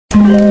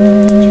Hola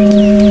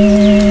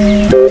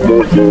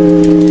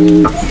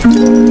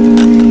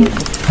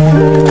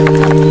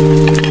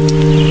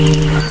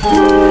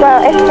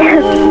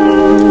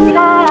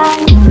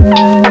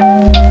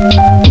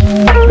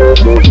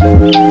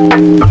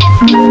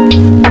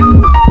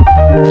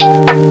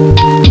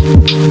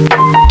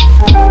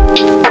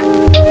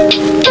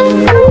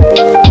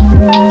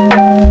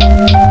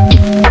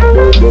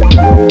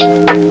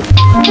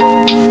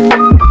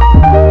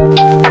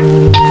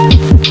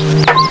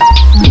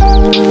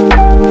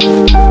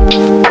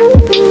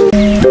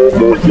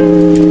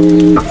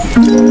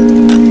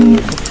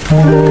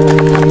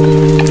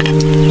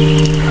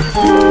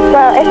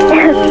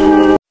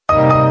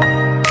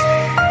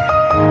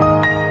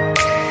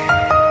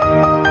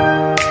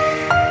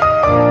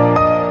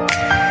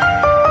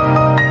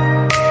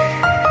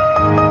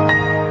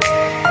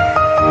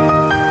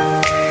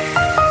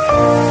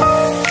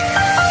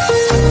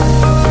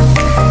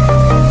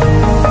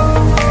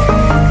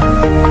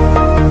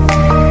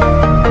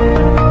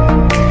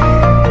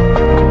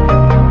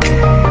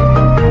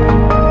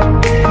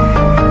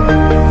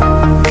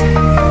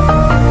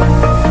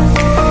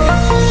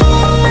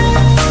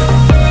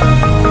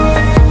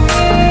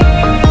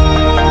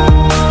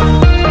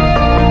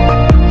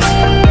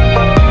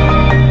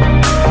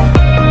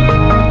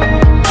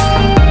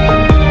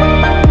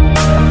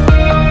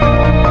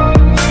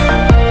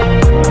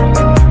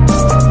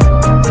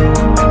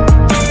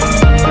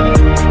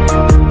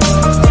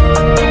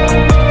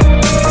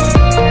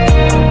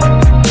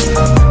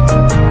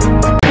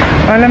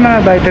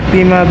mga bait at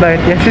di mga bait.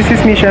 Yes, this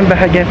is Mishan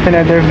back again for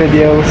another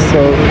video.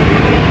 So,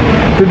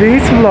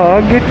 today's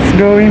vlog, it's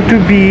going to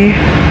be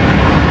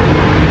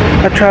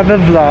a travel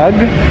vlog.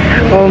 It's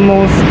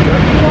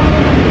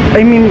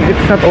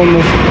not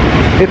almost.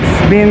 It's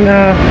been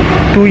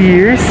 2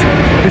 years.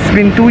 It's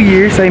been 2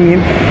 years,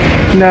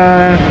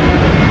 na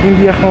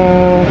hindi ako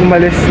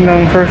umalis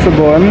ng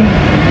Sorsogon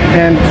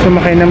and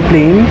sumakay ng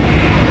plane.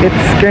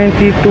 It's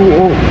currently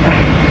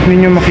hindi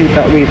nyo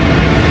makita, wait.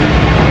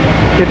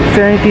 It's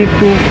currently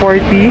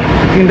 2:40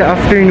 in the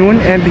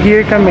afternoon and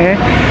here kami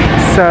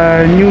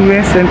sa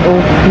newest and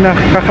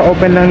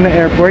kaka-open lang na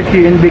airport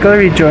here in Bicol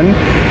region,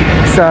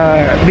 sa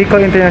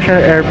Bicol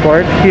International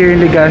Airport here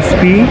in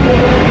Legazpi.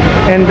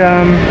 And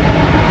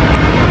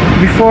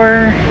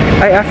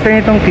after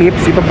nitong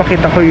clips,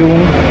 ipapakita ko yung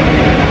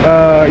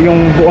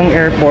buong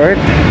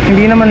airport.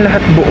 Hindi naman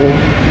lahat buo,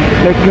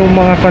 like yung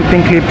mga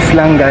konting clips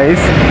lang,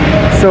 guys.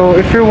 So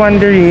if you're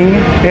wondering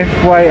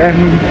why I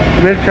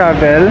will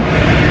travel,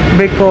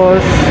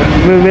 because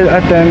we will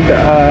attend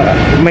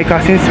my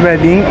cousin's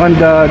wedding on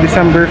the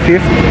December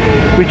 5th,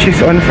 which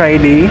is on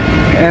Friday,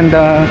 and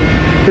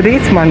today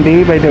it's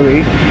Monday, by the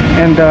way,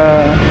 and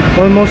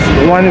almost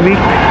 1 week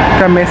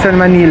kami sa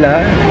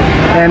Manila.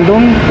 And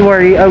don't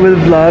worry, I will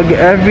vlog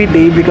every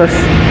day because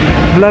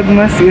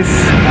Vlogmas is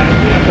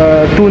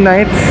 2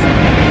 nights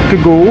to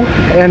go,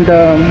 and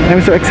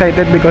I'm so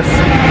excited because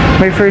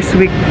my first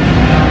week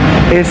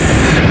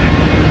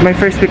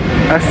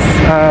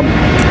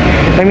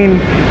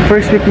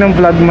first week ng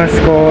Vlogmas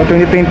ko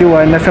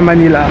 2021 nasa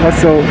Manila ako,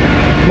 so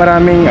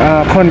maraming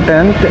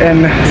content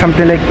and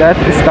something like that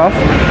stuff.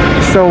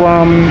 So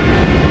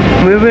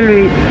we're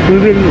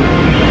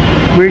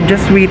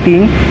just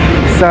waiting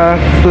sa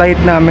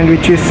flight namin,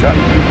 which is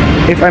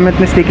if I'm not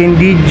mistaken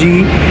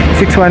DG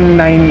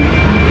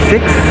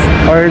 6196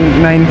 or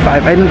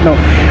 95, I don't know,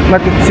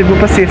 but Cebu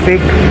Pacific.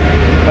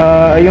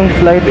 Yung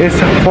flight is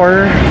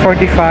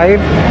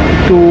 4:45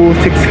 to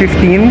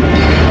 6:15.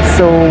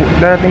 So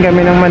darating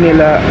kami ng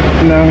Manila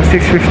ng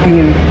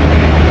 6:15.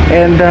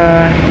 And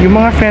yung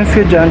mga friends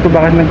ko dyan, kung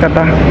bakit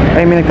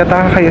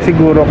nagtataka kayo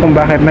siguro kung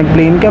bakit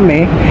nag-plane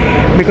kami,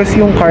 because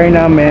yung car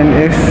namin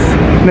is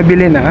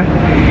nabili na.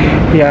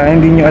 Yeah,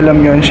 hindi nyo alam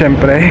yun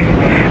syempre.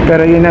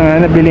 Pero yun na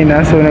nga, nabili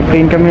na. So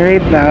nag-plane kami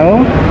right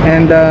now.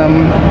 And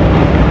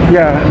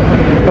yeah,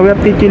 I will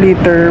update you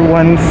later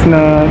once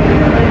na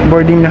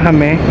boarding na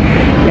kami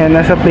and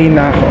nasa plane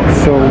na ako.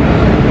 So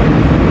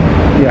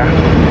yeah,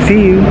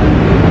 see you.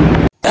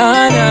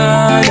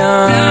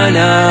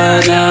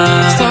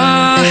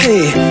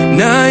 صاحي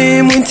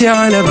نايم وانتي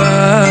على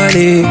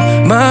بالي،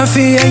 ما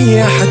في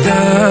اي احد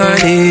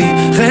تاني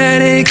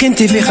غيرك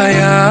انتي في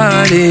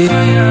خيالي.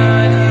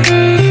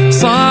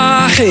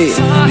 صاحي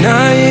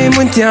نايم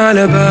وانتي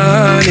على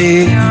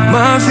بالي،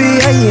 ما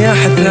في اي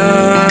احد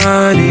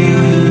تاني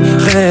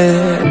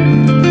غير،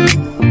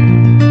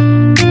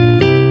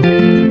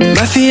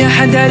 ما في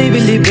احد داري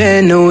باللي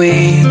بينا.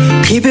 وين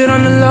keep it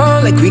on the low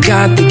like we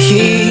got the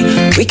key.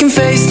 We can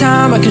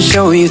FaceTime, I can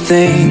show you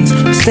things.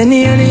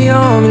 مستني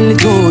اليوم اللي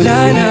تقول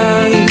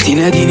أنا انتي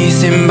ناديني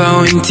سيمبا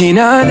وانتي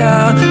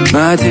نانا،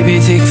 ما تبي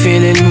تكفي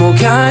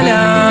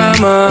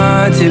للمكالمة،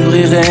 ما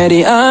تبغي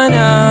غيري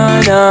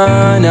أنا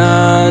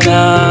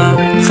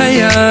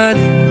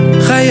خيالي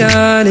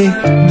خيالي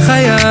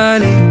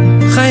خيالي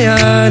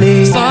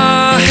خيالي.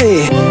 صاحي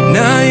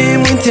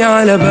نايم وانتي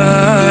على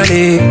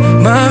بالي،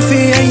 ما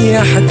في أي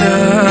أحد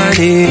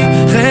تاني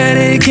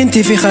غيرك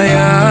انتي في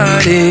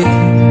خيالي.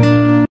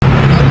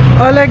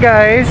 Hola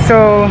guys,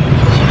 so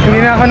Hindi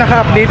na ako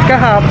naka-update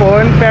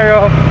kahapon,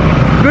 pero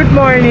good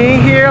morning.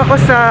 Here ako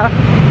sa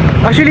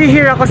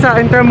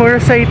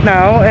Intramuros right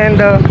now, and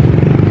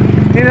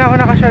hindi na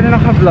ako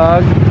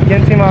naka-vlog.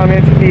 Yan si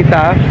mami at si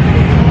tita.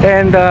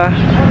 And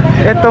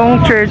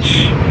itong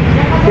church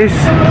is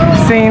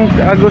St.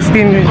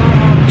 Augustine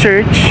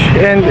Church,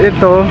 and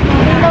ito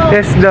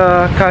is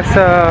the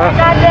Casa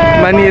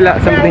Manila,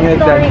 something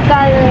like that.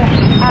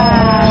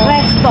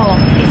 Resto.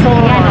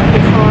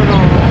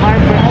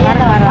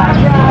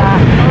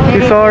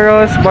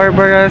 Tesoros,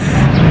 Barbaras.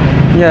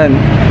 Yan.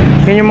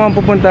 Yan yung mga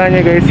pupuntahan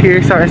niya guys here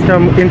sa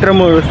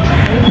Intramuros.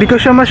 Hindi ko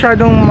siya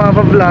masyadong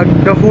mapa-vlog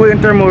the whole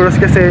Intramuros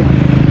kasi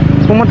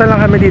pumunta lang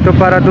kami dito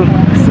para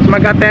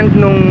mag-attend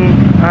nung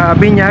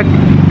binyag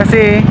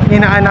kasi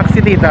inaanak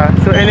si tita.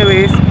 So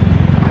anyways,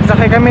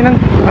 sakay kami ng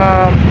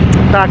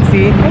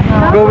taxi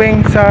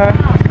going sa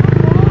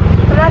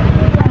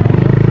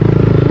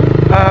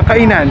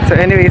kainan. So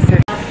anyways,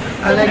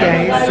 hello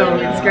guys, so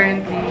it's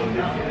currently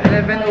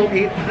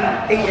 11:08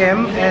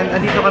 AM and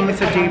andito kami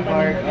sa J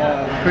Park,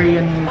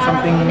 Korean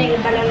something,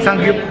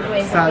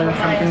 Samgyeopsal,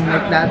 something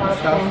like that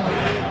stuff.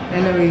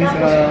 Anyways,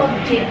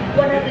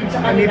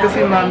 andito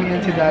si mommy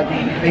and si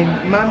daddy, ay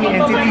mommy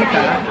and si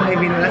tita,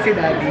 maybe wala si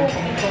daddy.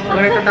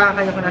 Kung nagtataka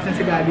kayo kung nasan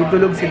si daddy,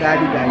 tulog si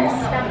daddy guys.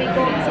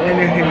 So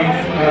anyways,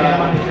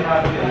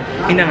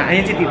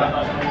 ayan si tita.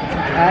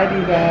 Hi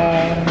tita.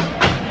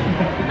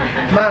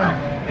 Ma.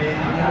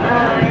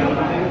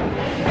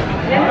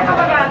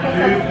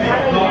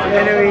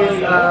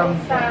 Anyways,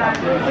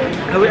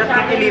 I will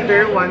update you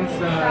later once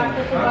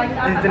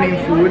it's the name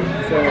food.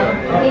 So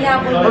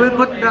I will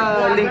put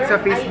the link sa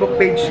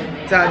Facebook page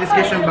sa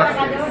description box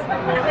guys.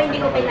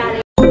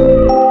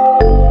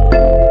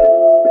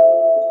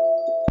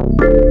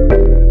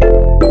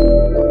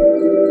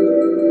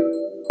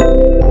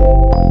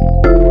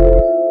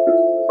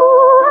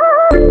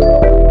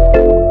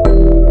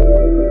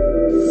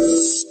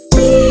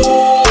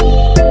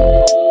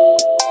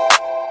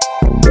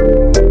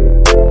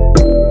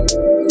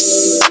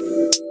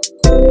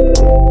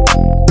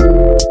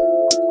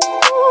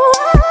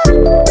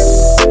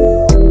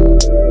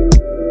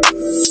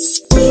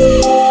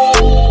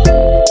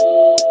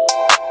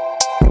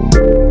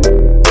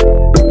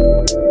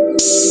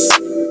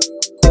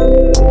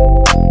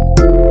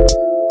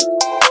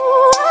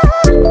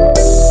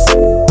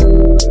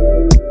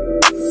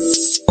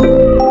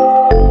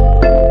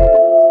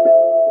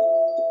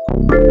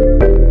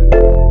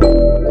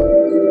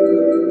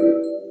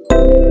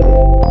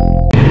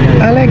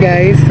 Hello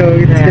guys, so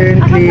it's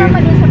currently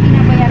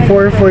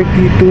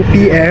 4:42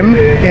 PM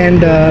and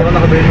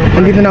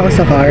nandito na ako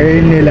sa car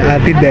nila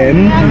ate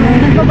Den,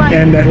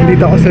 and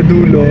nandito ako sa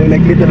dulo,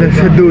 like literal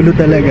sa dulo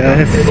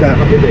talaga sa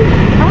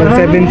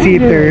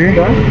 7-seater,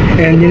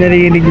 and yung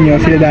narinig nyo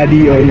sila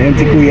daddy yun and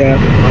si kuya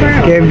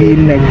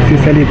Kevin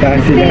nagsisalita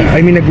sila,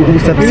 I mean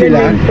nag-uusap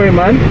sila.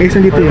 Guys,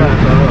 nandito yun.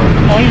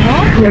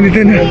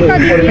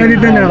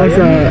 Nandito na ako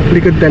sa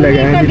likod talaga.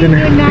 Nandito na.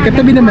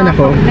 Katabi naman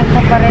ako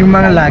yung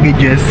mga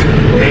luggages.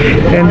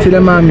 And sila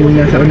mami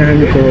nasa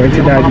unahan ko, and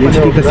si daddy, and si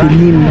tita si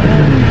Lynn.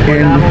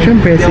 And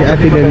syempre si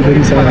ate din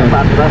dun sa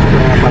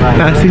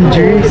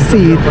passenger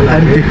seat.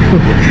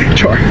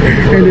 Char.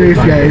 Anyways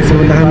guys,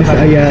 pumunta kami sa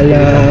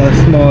Ayala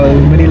Small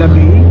Manila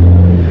Bay.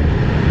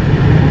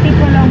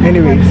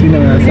 Anyways, yun na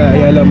nga sa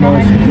Ayala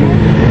Malls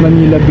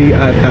Manila Bay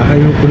ata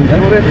kayo punta.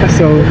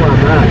 So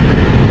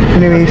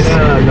anyways,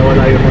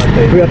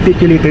 we update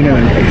you later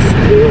naman guys.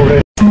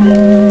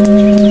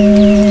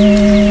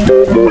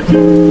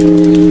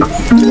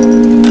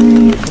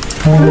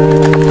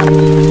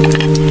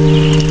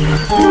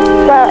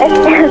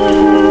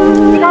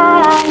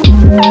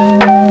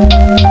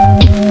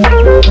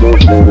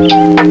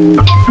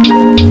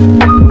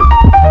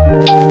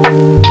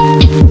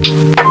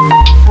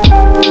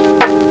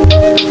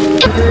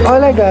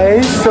 Hola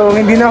guys, so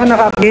hindi na ako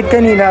naka-update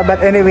kanina,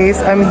 but anyways,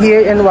 I'm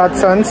here in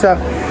Watson sa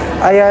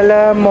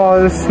Ayala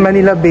Malls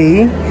Manila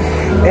Bay,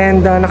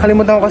 and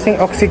nakalimutan ko kasing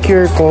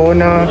oxycure ko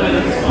na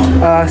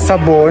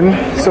sabon,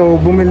 so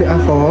bumili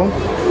ako,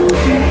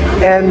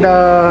 and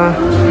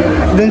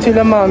dun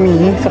sila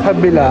mami sa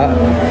kabila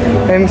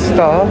and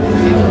stuff,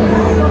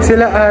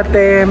 sila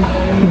ate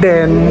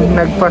then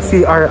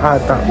nagpa-CR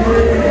ata.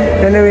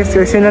 Anyways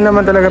guys, yun na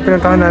naman talaga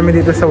pinuntahan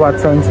namin dito sa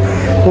Watsons,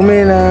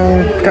 bumili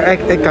ng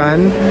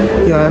kaek-ekan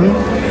yan.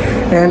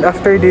 And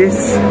after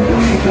this,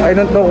 I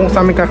don't know kung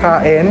saan may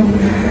kakain,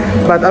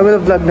 but I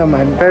will vlog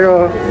naman.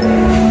 Pero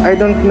I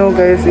don't know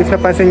guys if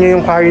napansin nyo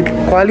yung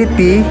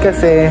quality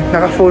kasi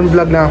naka-phone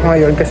vlog na ako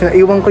ngayon kasi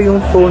naiwan ko yung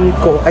phone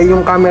ko, ay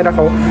yung camera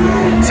ko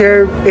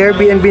sa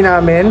Airbnb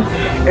namin,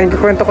 and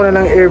kukwento ko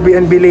na ng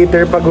Airbnb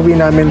later pag uwi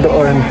namin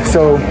doon.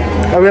 So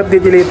I will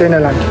update you later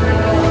na lang.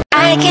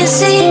 I can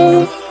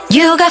see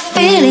you got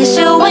feelings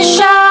you want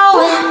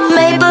show,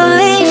 make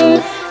believe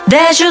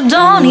that you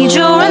don't need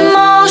your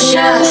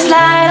emotions.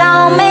 Slide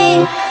on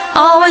me,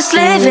 always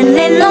living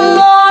in the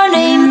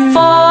morning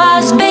before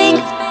I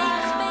speak.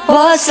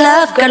 What's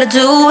love gotta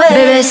do with?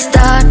 Baby,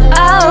 start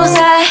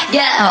outside,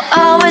 yeah,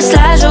 I'll always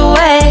slide your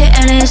way.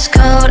 And it's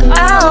cold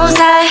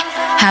outside,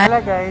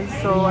 Hello guys,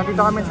 so andito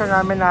kami sa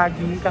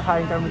Namenagi,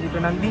 kakain kami dito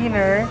ng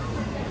dinner.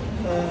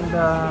 And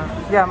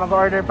yeah,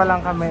 mag-order pa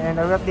lang kami and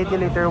I will update you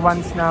later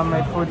once na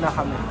may food na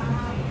kami.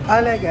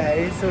 Hello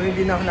guys, so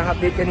hindi na ako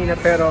naka-update kanina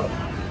pero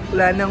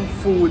wala ng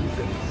food.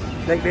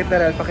 Like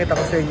literal, pakita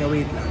ko sa inyo,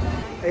 wait lang.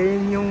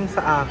 Ayun yung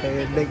sa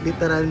akin, like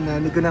literal na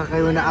hindi ko na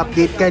kayo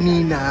na-update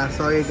kanina.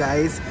 Sorry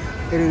guys,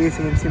 anyways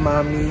yun si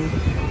Mommy,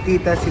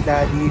 Tita, si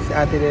Daddy, si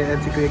Ate Ren, at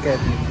si Kuya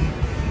Kevin.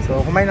 So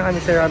kumain na kami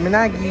sa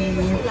Namenagi.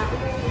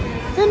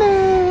 Hello!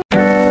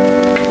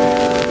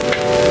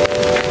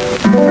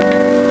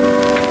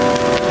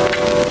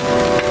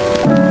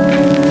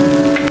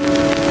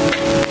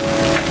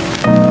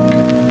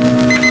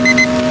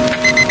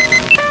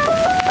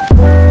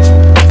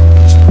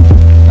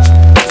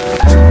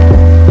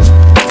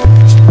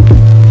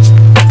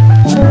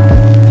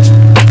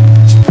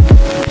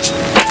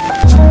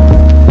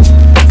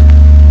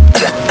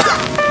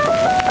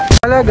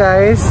 Hello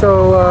guys,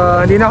 so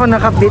hindi na ako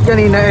naka-update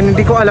kanina and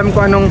hindi ko alam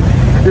kung anong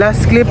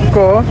last clip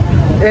ko.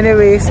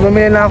 Anyways,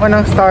 bumili na ako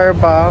ng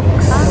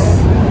Starbucks.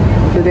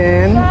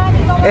 Then,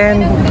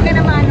 and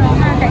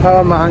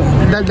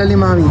dali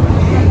Mami.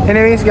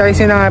 Anyways guys,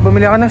 yun na nga,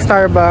 bumili ako ng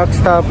Starbucks.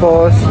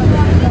 Tapos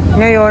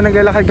ngayon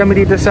naglalakad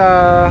kami dito sa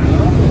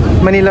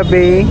Manila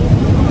Bay.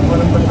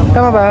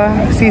 Tama ba?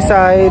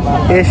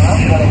 Seaside-ish,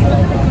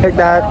 like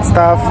that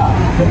stuff.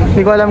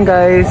 Hindi ko alam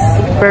guys,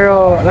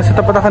 pero nasa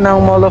tapat ako ng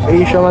Mall of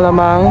Asia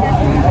malamang.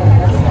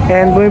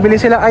 And bumibili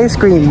sila ice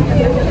cream.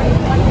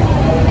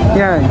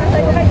 Yan.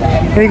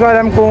 Hindi ko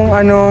alam kung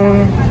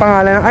anong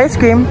pangalan ng ice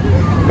cream,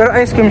 pero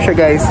ice cream siya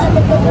guys.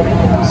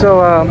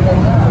 So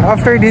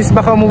after this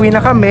baka umuwi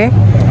na kami.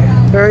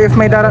 Or if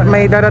may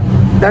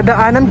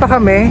dadaanan pa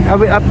kami, I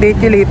will update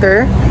you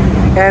later.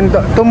 And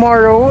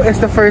tomorrow is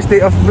the first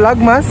day of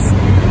Vlogmas.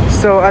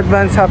 So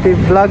advance happy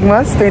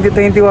Vlogmas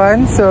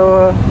 2021.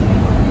 So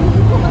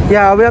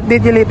yeah, I will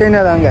update you later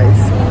na lang guys.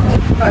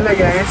 Hello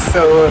guys,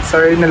 so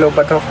sorry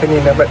nalobat ako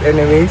kanina, but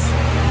anyways,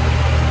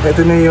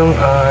 ito na yung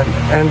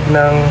end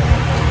ng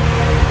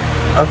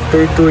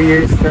after 2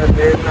 years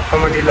natin,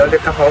 naka-Manila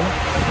ulit ako.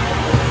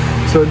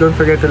 So don't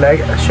forget to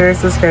like, share,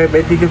 subscribe,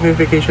 and hit the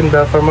notification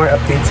bell for more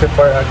updates and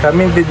for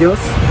upcoming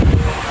videos.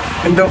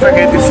 And don't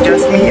forget, it's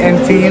just me, and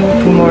see you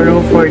tomorrow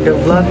for the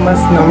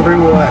Vlogmas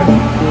 #1.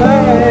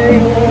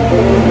 Bye!